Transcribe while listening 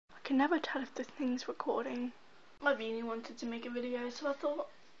can never tell if this thing's recording. My beanie wanted to make a video, so I thought,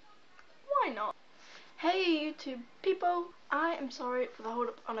 why not? Hey YouTube people, I am sorry for the hold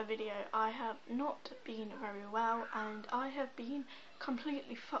up on a video. I have not been very well and I have been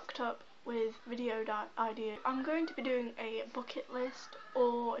completely fucked up with video ideas. I'm going to be doing a bucket list,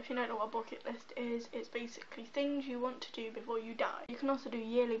 or if you don't know what a bucket list is, it's basically things you want to do before you die. You can also do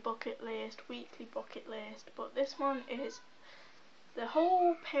yearly bucket list, weekly bucket list, but this one is the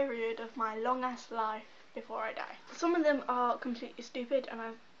whole period of my long ass life before I die. Some of them are completely stupid and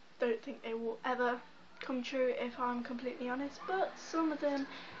I don't think they will ever come true if I'm completely honest, but some of them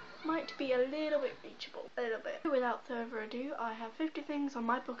might be a little bit reachable. A little bit. Without further ado, I have 50 things on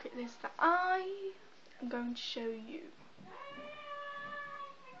my bucket list that I am going to show you.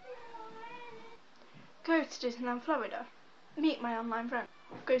 Go to Disneyland, Florida. Meet my online friend.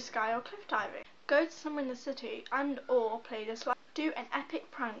 Go sky or cliff diving. Go to somewhere in the city and or play the slide. Do an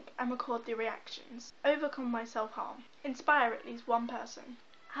epic prank and record the reactions. Overcome my self-harm. Inspire at least one person.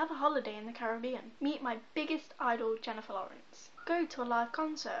 Have a holiday in the Caribbean. Meet my biggest idol, Jennifer Lawrence. Go to a live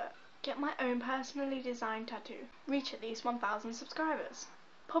concert. Get my own personally designed tattoo. Reach at least 1,000 subscribers.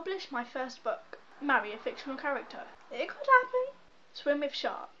 Publish my first book. Marry a fictional character. It could happen. Swim with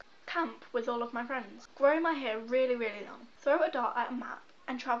sharks. Camp with all of my friends. Grow my hair really long. Throw a dart at a map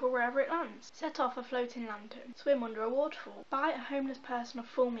and travel wherever it lands. Set off a floating lantern. Swim under a waterfall. Buy a homeless person a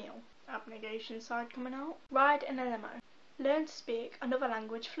full meal. Abnegation side coming out. Ride in a limo. Learn to speak another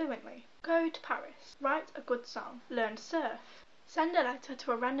language fluently. Go to Paris. Write a good song. Learn to surf. Send a letter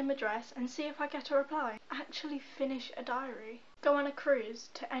to a random address and see if I get a reply. Actually finish a diary. Go on a cruise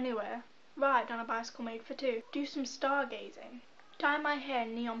to anywhere. Ride on a bicycle made for two. Do some stargazing. Dye my hair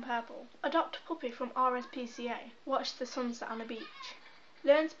neon purple. Adopt a puppy from RSPCA. Watch the sunset on a beach.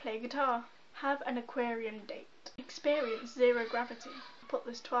 Learn to play guitar. Have an aquarium date. Experience zero gravity. Put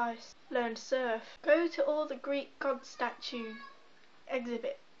this twice. Learn to surf. Go to all the Greek god statue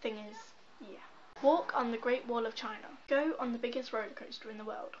exhibit thingies. Yeah. Walk on the Great Wall of China. Go on the biggest roller coaster in the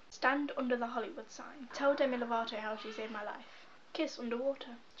world. Stand under the Hollywood sign. Tell Demi Lovato how she saved my life. Kiss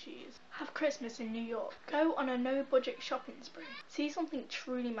underwater. Jeez. Have Christmas in New York. Go on a no-budget shopping spree. See something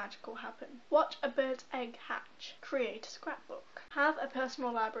truly magical happen. Watch a bird's egg hatch. Create a scrapbook. Have a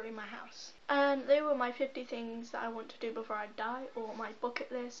personal library in my house. And they were my 50 things that I want to do before I die, or my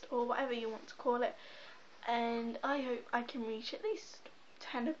bucket list, or whatever you want to call it. And I hope I can reach at least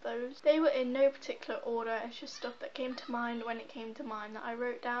 10 of those. They were in no particular order. It's just stuff that came to mind when it came to mind that I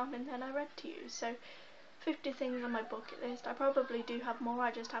wrote down and then I read to you. So 50 things on my bucket list. I probably do have more,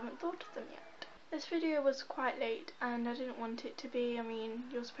 I just haven't thought of them yet. This video was quite late and I didn't want it to be. I mean,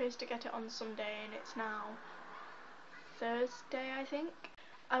 you're supposed to get it on Sunday and it's now Thursday, I think.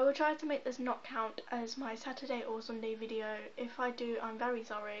 I will try to make this not count as my Saturday or Sunday video. If I do, I'm very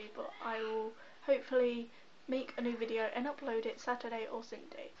sorry, but I will hopefully make a new video and upload it Saturday or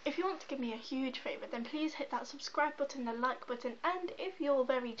Sunday. If you want to give me a huge favour, then please hit that subscribe button, the like button, and if you're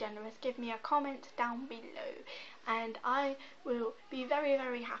very generous, give me a comment down below and I will be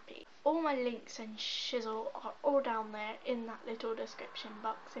very happy. All my links and shizzle are all down there in that little description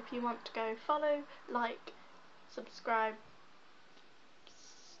box if you want to go follow, like, subscribe,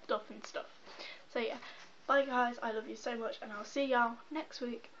 stuff. So yeah, bye guys, I love you so much and I'll see y'all next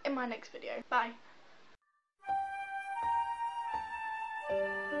week in my next video. Bye.